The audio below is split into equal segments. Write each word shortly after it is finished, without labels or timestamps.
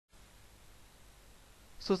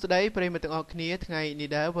สุดท้ายประเด็นต่างออกนี้ทั้งไงนิ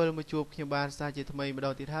ดาเวลมาจูบเขียนบานสาจิตทำไมมาด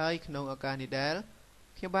อติท้ายขนมอาการนิดา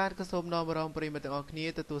เขียนบานก็สมนอมรองประเด็นต่างออกนี้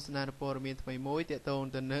ตัวสนานปรมีทำไมมวยเตะตน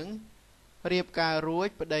ตัวหนึ่งเรียบการรู้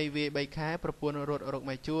ประเดี๋ยวใบแค่ประปวนรถออก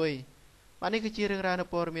มาช่วยวันนี้คือชีเรื่องราว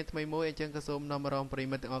ปรมีทำไมมวยจังก็สมนอมรองประเด็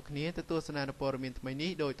นต่างออกนี้ตัวสนานปรมีทำไมนี้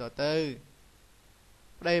โดยต่อเติม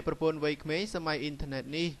ประเดี๋ยวประปวนใบเขมรสมัยอินเทอร์เน็ต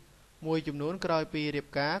นี้มวยจุ่มนู้นกลอยปีเรียบ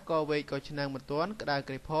กาก็ใบก็ชนะมันต้นกระดาษ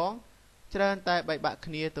กระพองเจริญแต่ใบบัก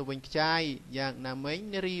เนียตัววิ่งใจอย่างน้ำเม้ง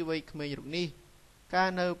รีไว้เขมรยุคนี้การ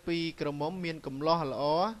เนปีกระหม่อมเมียนกำล้อหล่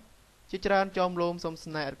อจะเจริญจอมลมสมส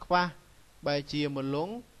นายอัดคว้าใบเจียมหลง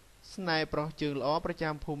สนายปลอกจึงล้อประจ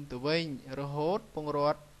ำภูมิตัววิ่งระหดปงร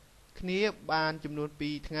ถเนียบานจำนวนปี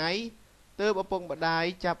ทั้งไงเติบอปงบัดได้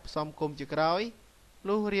จับสอมกลมจะกร้อย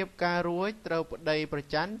ลูกเรียบการรวยเติบใดประ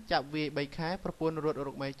จันจับเวใบแค่ประปวนรถอ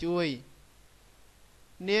อกมาช่วย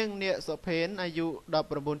เนียงเนียสเพนอายุดับ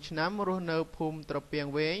ประบุนชน้ำรู้เนอภูมิตรเปียง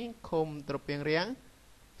เวงคมตรเปียงเรียง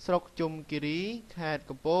สกจุมกิริแขด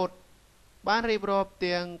กโปดบ้านรีบรอบเ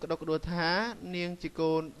ตียงกระดกดัวท้าเนียงจิโก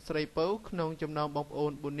นสไลเป้าขนงจำนองบองโอ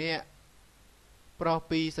นบุญเนียปลอ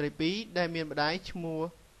ปีสไลปีได้เมียนบดายชมัว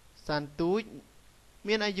สันตุยเ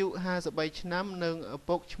มียนอายุ50 ใบชน้ำหนึ่งป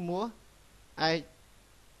กชมัวไอ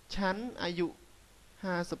ชั้นอายุ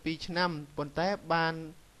50 ปีชน้ำปนแต่บาน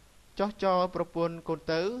จอประปนคนเ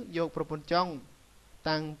ต๋อโยกประปนจ้อง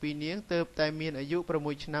ตั้งปีเนียงเติบแต่เมียนอายุประ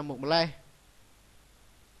มุยชนะหมกมาเลย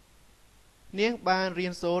เนียงบานเรีย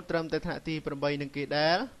นโซตรำแต่ถนัดตีประใบหนึ่งกีดา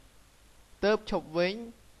เติบฉบเว้ง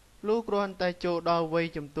ลูกรอนแต่โจดอไว้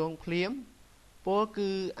จำตวงเพลียมโปคื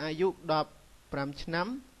ออายุดับปรำชนะ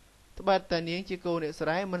ทบัดแต่เนียงจิโกเนสไ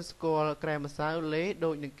รมันสกอลแกรมสาวเละโด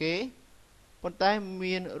ยหนึ่งเกปนแต่เ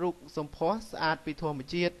มียนรุกสมพอสะอาดปีทวม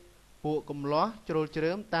เจียดหัวกลมล้อโจลเจ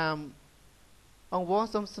ริญตามองวอ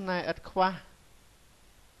สมสนายอัดควา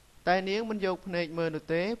แต่เนี้ยมันยกพเนจเมอร์นุ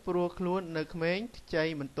เตปลัวคล้วนในเขมรใจ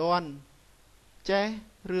มันต้อนแจ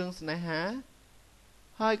เรื่องสนายหา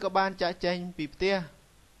ให้กับบานจะเจนปีเตี้ย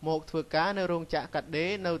หมกถั่วกาในโรงจักกัดเด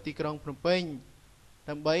ในตีกรองพรมเป่งท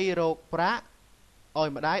ำใบโรคพระอ่อย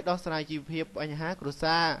มาได้ดอสนายจีเพียบอัญหากรุซ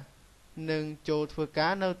าหนึ่งโจถั่วกา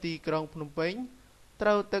ในตีกรองพรมเป่งเ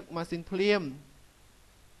ต้าตึกมาสินเพลียม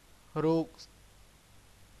รูก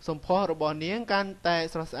สมพอระบอบเนี้ยกันแต่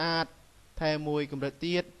สะอาดแทมวยกำลังเ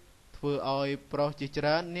ตียดเพื่อเอาปลอกจิจร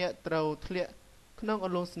ะเนี่ยเต้าเทเลขนมอา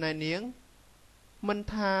รมณ์สนายเนี้ยมัน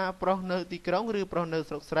ทาปลอกเนื้อตีกรองหรือปลอกเนื้อ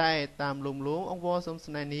สกสายตามลุมล้วงองวอสมส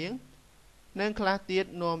นายเนี้ยเนื่องคลาเตียด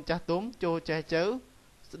นวมจัตุ้มโจใจเจ้า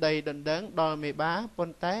สดายดันดังดอลเมบ้าปน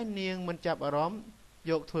แต่เนียงมันจับอารมณ์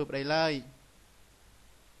ยกถือไปเลย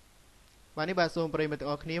วันนี้บาสโซมไปมาตั้ง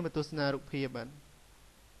ออกนี้มาตุสนารุพีบัน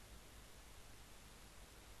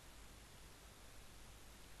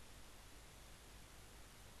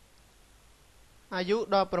อายุ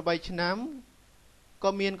ดอประใบชน้ำก็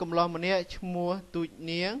มีนกำลอมเนี้ยชมัวตุเ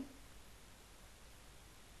นียง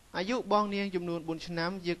อายุบองเนียงจำนวนบุญชน้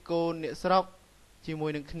ำเยโกนเนสรอกจีมว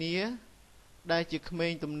ยหนึ่งเนี้ยได้จิกเม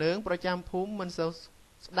งตุ่มเนื้อประจำภูมิมันเซล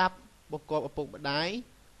สดับบกอบอปุกบัดได้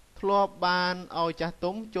ทลอบบานเอาจ่า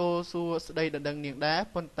ตุ้มโจซัวสไดดังเนียงแด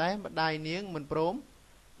ปนแต่บัดได้เนียงมันพร้อม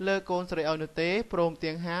เลโกนสไดเอาเนเต้พร้อมเตี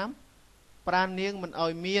ยงหามปราณเนียงมันเอา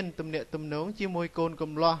เมียนตุ่มเนตุ่มเนื้อจีมวยโกนก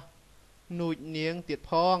ำลอนูดเนียงติด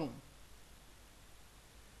พอง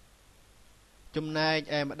จำนาย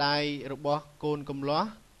แอมได้ระบบโกนกำล้อ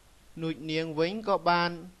นูดเนียงเว้งก็บา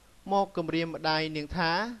นมอกกำเรียมได้เนียงท้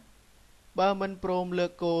าบามันโปรมเลือ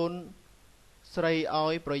กโกนใส่อ้อ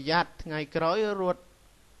ยประหยัดไงกร้อยรวด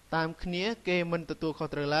ตามเนี้ยเกมันตัวเขา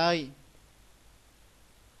ตรเลย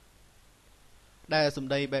ได้สม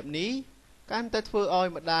ใดแบบนี้การตัดเฟืออ้อย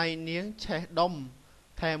มาได้เนียงแช่ดม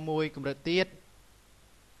แทมวยกำระเตียด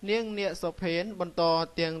เนียงเนียสเพนบนต่อ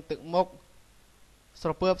เตียงตึกมกส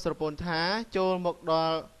ระเปือบสระปนท้าโจลมกดอ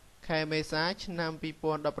ลแคเมซาชนำปีป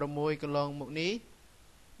อนดับประมวยกลองมกนี้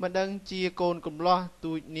มันดังเจียโกนกลมล้อ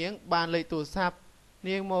ตูเนียงบานเลยตัวซับเ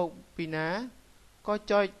นียงมกปีนาก็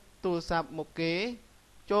จอยตัวซับมกเก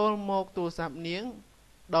โจลมกตัวซับเนียง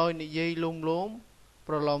ดอยนิยลุมล้มป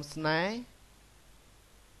รลอมสไน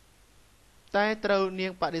แต่เต้าเนีย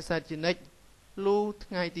งปฏิสัจจินิกลู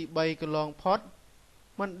ไงตีใบกลองพอด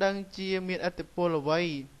มันดังเจียมีอัตโปลไว้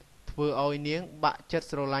เพื่อเอาเนียงบะจัด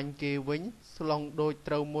สลังเกวิญสลองโดยเ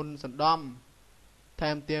ต้ามุนสันดอมแถ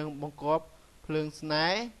มเตียงบังกอบเพลิงสไน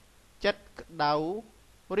จัดดาว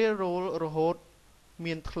เรียรูโรโหด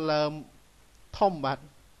มีนทลมทอมบัด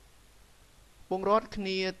วงรถคเ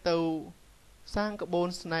นียเต้าสร้างกระโบน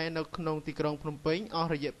สไนในขนมตีกรองพนมเป้งออก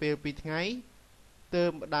ระยะเปลปีไงเติ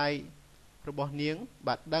มได้ระบบเนียง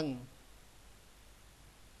บัดดัง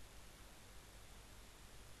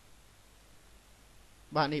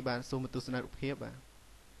bạnនេះបានសូមទស្សនរូបភាពបាទ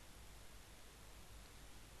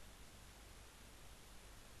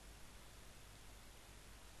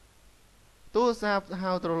ទូរស័ព្ទ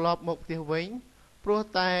ហៅត្រឡប់មកផ្ទះវិញព្រោះ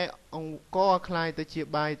តែអង្គខ្លាយទៅជា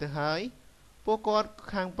បាយទៅហើយពួកគាត់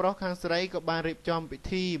ខាងប្រុសខាងស្រីក៏បានរៀបចំពិ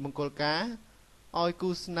ធីមង្គលការឲ្យគូ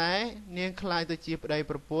ស្នេហ៍នាងខ្លាយទៅជាប្តី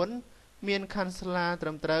ប្រពន្ធមានខណ្ឌស្លាត្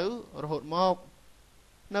រឹមត្រូវរហូតមក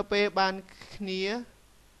នៅពេលបានគ្នា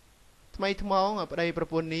ថ្មីថ្មងប្តីប្រ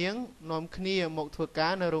ពន្ធនាងនាំគ្នាមកធ្វើកា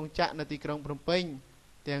រនៅរោងចក្រនៅទីក្រុងភ្នំពេញ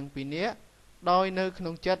ទាំងពីរនាក់ដោយនៅក្នុ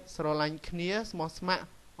ងចិត្តស្រឡាញ់គ្នាស្មោះស្ម័គ្រ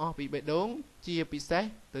អស់ពីបេះដូងជាពិសេស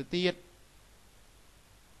ទៅទៀត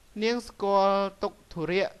នាងស្គាល់ទុកធុ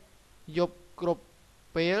រៈយប់គ្រប់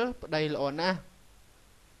ពេលប្តីល្អណាស់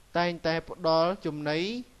តែងតែផ្ដល់ចំណី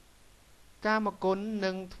កាមគុណ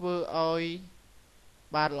នឹងធ្វើឲ្យ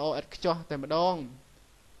បាទល្អឥតខ្ចោះតែម្ដង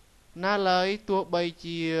ណាឡើយទោះបី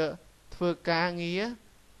ជាធ្វើការងារ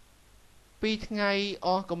2ថ្ងៃអ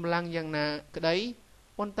ស់កម្លាំងយ៉ាងណាក្តី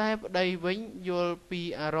ប៉ុន្តែប្តីវិញយល់ពី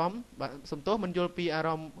អារម្មណ៍បាទសំទោសមិនយល់ពីអារ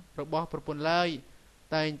ម្មណ៍របស់ប្រពន្ធឡើយ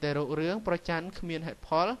តែងតែរករឿងប្រច័ណ្ឌគ្មានហេតុផ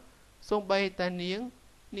លសូម្បីតែនាង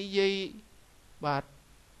និយាយបាទ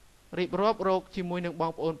រៀបរាប់រោគជាមួយនឹងប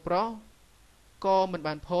ងប្អូនប្រុសក៏មិន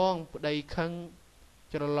បានផងប្តីខឹង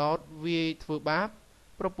ច្រឡោតវាយធ្វើបាប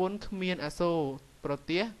ប្រពន្ធគ្មានអាសូរប្រ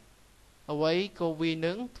ទះអ្វីក៏វា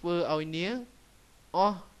នឹងធ្វើឲ្យនាងអ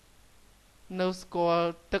ស់នៅស្គាល់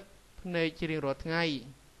ទឹកភ្នែកជារៀងរាល់ថ្ងៃ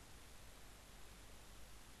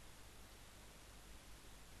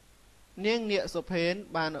នាងនាគសុភេន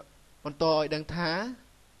បានបន្តឲ្យដឹងថា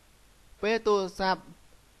ពេលទូរស័ព្ទ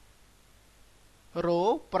រោ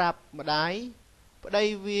ប្រាប់ម្ដាយប្តី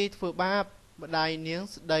វាយធ្វើបាបម្ដាយនាង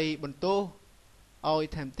ស្ដីបន្ទោសឲ្យ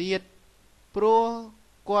ថែមទៀតព្រោះ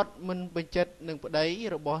គាត់មិនបញ្ចិតនឹងប្តី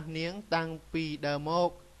របស់នាងតាំងពីដើមមក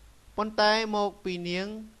ប៉ុន្តែមកពីនាង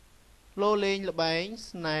លោលេងល្បែង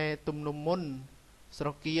ស្នេហ៍ទំនុំមុនស្រ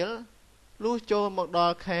គៀលលុះចូលមកដ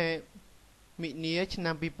ល់ខែមិនិនាឆ្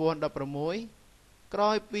នាំ2016ក្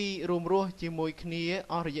រោយពីរួមរស់ជាមួយគ្នា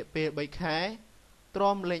អស់រយៈពេល3ខែទ្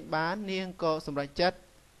រាំលេងបាននាងក៏សម្រេចចិត្ត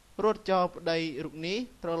រត់ចោលប្តីរូបនេះ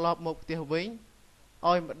ត្រឡប់មកផ្ទះវិញ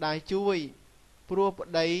ឲ្យម្ដាយជួយព្រោះប្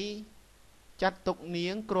តីចាត់ទុកនា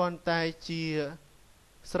ងគ្រាន់តែជា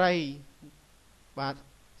ស្រីបាទ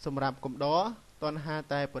សម្រាប់កំដរតណ្ហា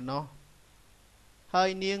តែប៉ុណ្ណោះហើយ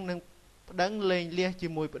នាងនឹងប្តឹងលេងលះជា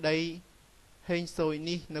មួយប្តីហេងស៊ុយ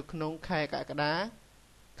នេះនៅក្នុងខែកក្កដា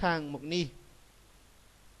ខាងមុខនេះ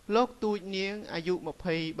លោកទូចនាងអាយុ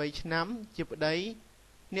23ឆ្នាំជាប្តី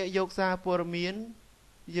អ្នកយកសារព័ត៌មាន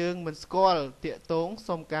យើងមិនស្គាល់តាកតង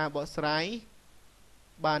សុំការបកស្រាយ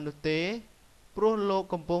បាននោះទេព្រោះលោក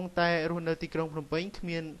កំពុងតែរស់នៅទីក្រុងភ្នំពេញគ្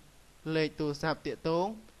មានលេខទូរស័ព្ទតាកតង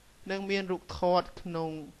និងមានរូបថតក្នុង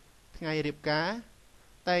ថ្ងៃរៀបការ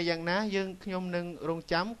តែយ៉ាងណាយើងខ្ញុំនឹងរង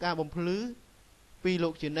ចាំការបំភ្លឺពីលោ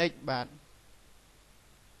កជានិច្ចបាទ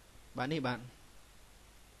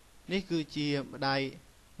នេះគឺជាម្ដាយ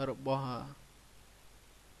របស់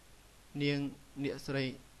នាងនាគស្រី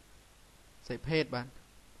សៃភេទបាទ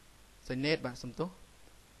សៃណេតបាទសំទោស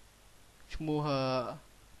ឈ្មោះ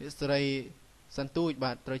នាគស្រីសាន់ទូច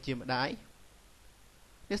បាទត្រូវជាម្ដាយ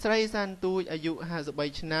នាគស្រីសាន់ទូចអាយុ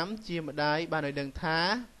53ឆ្នាំជាម្ដាយបានឲ្យដឹងថា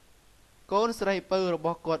កូនស្រីពៅរប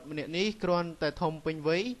ស់គាត់ម្នាក់នេះគ្រាន់តែធំពេញ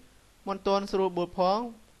វ័យមិនទាន់ស្រួលបួលផង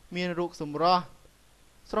មានរូបសម្រស់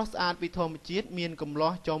ស្រស់ស្អាតពីធម្មជាតិមានកំ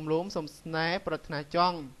ឡោះចំលោមសំស្នេហ៍ប្រាថ្នាច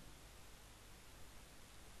ង់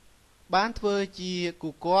បានធ្វើជាគូ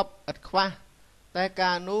គប់ឥតខ្វះតែ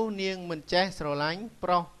ការនោះនាងមិនចេះស្រឡាញ់ប្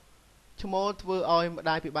រុសឈ្មោលធ្វើឲ្យម្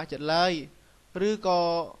ដាយពិបាកចិត្តឡើយឬក៏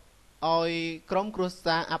ឲ្យក្រុមគ្រួ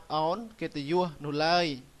សារអាប់អោនកិត្តិយសនោះឡើយ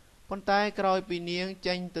ប៉ុន្តែក្រោយពីនាង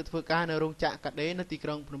ចេញទៅធ្វើការនៅរោងចក្រកាដេនៅទីក្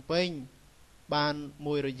រុងភ្នំពេញបាន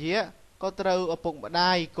មួយរយៈក៏ត្រូវឪពុកម្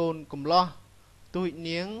ដាយកូនកំឡោះទូច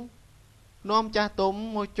នាងនាំចាស់ទុំ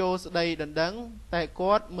មកចូលស្ដីដណ្ដឹងតែ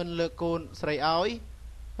គាត់មិនលើកកូនស្រីឲ្យ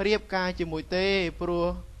រៀបការជាមួយទេព្រោះ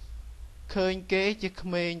ឃើញគេជាក្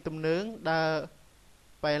មេងទំនើងដើរ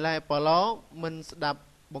បែឡែបឡោមិនស្ដាប់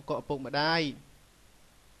បង្កក់ឪពុកម្ដាយ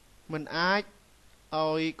មិនអាច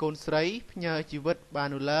ឲ្យកូនស្រីផ្ញើជីវិតបាន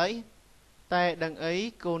នោះឡើយតែដឹងអី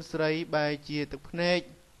កូនស្រីបែរជាទឹកភ្នែក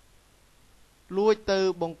លួចទៅ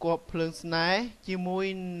បង្គាប់ភ្លើងស្នេហ៍ជាមួយ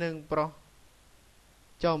នឹងប្រុស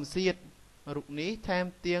ចោមសៀតរូបនេះថែម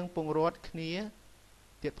ទាំងពង្រត់គ្នា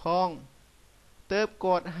ទៀតផងទើប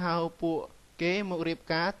គាត់ហៅពួកគេមករៀប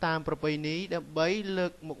ការតាមប្រពៃណីដើម្បីលើ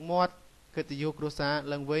កមុខមាត់កិត្តិយសគ្រួសារ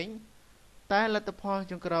ឡើងវិញតែលទ្ធផល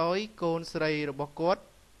ចុងក្រោយកូនស្រីរបស់គាត់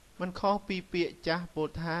មិនខុសពីពាក្យចាស់ពោល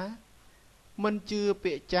ថាមិនជឿ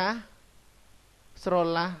ពាក្យចាស់ស្រ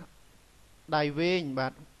ឡះ ដៃវែងបា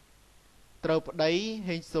ទត្រូវប្តី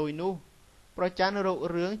ហេងស៊ុយនោះប្រច័ណ្ឌរោគ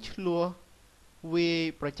រឿងឆ្លោះវា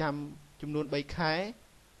ប្រចាំចំនួន3ខែ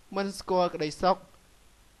មិនស្គាល់ក្តីសុខ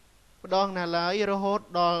ម្ដងណាឡើយរហូត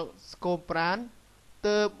ដល់ស្គមប្រាន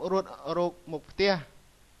ទើបរត់រោគមកផ្ទះ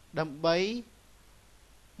ដើម្បី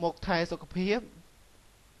មកថែសុខភាព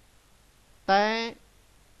តែ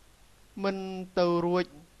មិនទៅរួច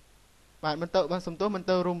បាទមិនទៅបានសំទោសមិន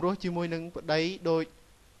ទៅរួមរស់ជាមួយនឹងប្តីដូច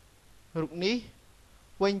រូបនេះ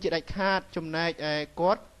វិញជាដាច់ខាតចំណែកឯ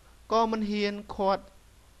គាត់ក៏មិនហ៊ានខាត់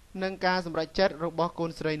នឹងការសម្រេចចិត្តរបស់កូ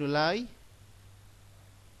នស្រីនោះឡើយ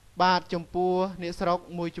បាទចំពោះអ្នកស្រុក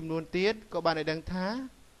មួយចំនួនទៀតក៏បានឲ្យដឹងថា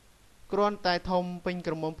គ្រាន់តែធំពេញ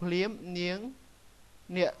ក្រមុំភ្លាមនាង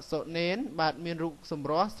អ្នកសុនេនបាទមានរូបសម្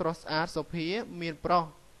រស់ស្រស់ស្អាតសុភាមានប្រុស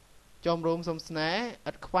ចំរោមសំស្នេហ៍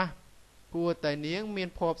ឥតខ្វះគួរតែនាងមាន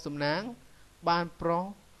ភ័ព្វសំណាងបានប្រុស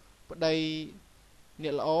ប្តីអ្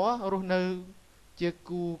នកល្អរស់នៅជា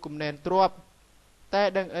គូកំណែនទ្រព្យតែ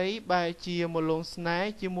ដឹងអីបែរជាមកលងស្នេហ៍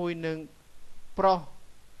ជាមួយនឹងប្រុស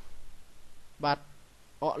បាទ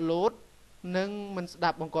អកលូតនឹងមិនស្ដា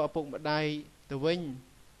ប់បង្គាប់ឪពុកម្ដាយទៅវិញ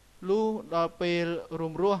លុះដល់ពេលរួ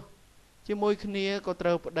មរស់ជាមួយគ្នាក៏ត្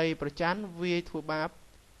រូវប្តីប្រច័ណ្ឌវាយធ្វើបាប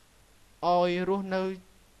ឲ្យរស់នៅ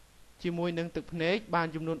ជាមួយនឹងទឹកភ្នែកបាន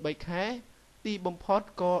ចំនួន3ខែទីបំផុត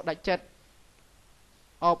ក៏ដាច់ចិត្ត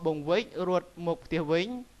អបបងវិចរត់មកផ្ទះវិញ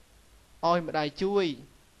ឲ្យម្ដាយជួយ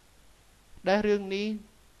ដែលរឿងនេះ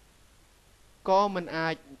ក៏មិនអា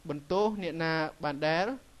ចបន្ទោសអ្នកណាបានដែរ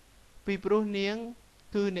ពីព្រោះនាង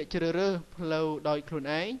គឺអ្នកជ្រើសរើសផ្លូវដោយខ្លួ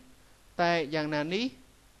នឯងតែយ៉ាងណានេះ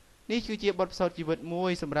គឺជាបទពិសោធន៍ជីវិតមួ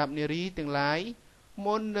យសម្រាប់នារីទាំងឡាយ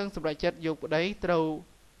មុននឹងសម្រេចចិត្តយកប្តីត្រូវ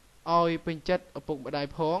ឲ្យពេញចិត្តឪពុកម្ដាយ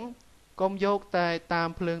ផងកុំយកតែតាម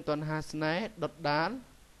ភ្លើងតណ្ហាស្នេហ៍ដុតដាល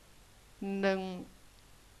នឹង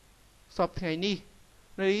សពថ្ងៃនេះ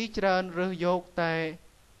នារីច្រើនរើសយកតែ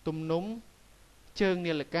ទំនុំជើង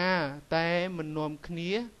នាឡិកាតែមិននាំគ្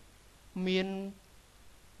នាមាន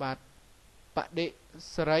បាទបដិ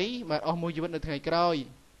សេរីបាទអស់មួយជីវិតនៅថ្ងៃក្រោយ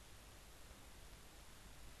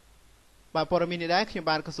បាទព័ត៌មាននេះដែរខ្ញុំ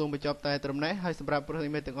បានក៏សូមបញ្ចប់តែត្រឹមនេះហើយសម្រាប់ប្រិយ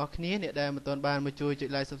មិត្តទាំងអស់គ្នាអ្នកដែលមិនទាន់បានមកជួយចុច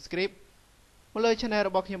like subscribe មកលើ channel រ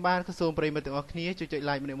បស់ខ្ញុំបានក៏សូមប្រិយមិត្តទាំងអស់គ្នាជួយចុច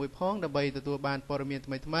like ម្នាក់មួយផងដើម្បីទទួលបានព័ត៌មាន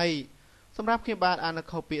ថ្មីៗសម្រាប់ខ្ញុំបាទអាន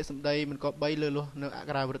ខុសពាក្យសម្ដីមិនក៏បីលើសលុះនៅអក្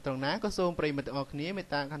សរវិរុទ្ធត្រង់ណាក៏សូមប្រិយមិត្តទាំងអស់គ្នាមេ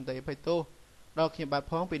ត្តាខន្តីអភ័យទោសដល់ខ្ញុំបាទ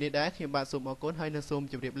ផងពីនេះដែរខ្ញុំបាទសូមអរគុណហើយនឹងសូម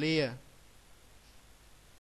ជម្រាបលា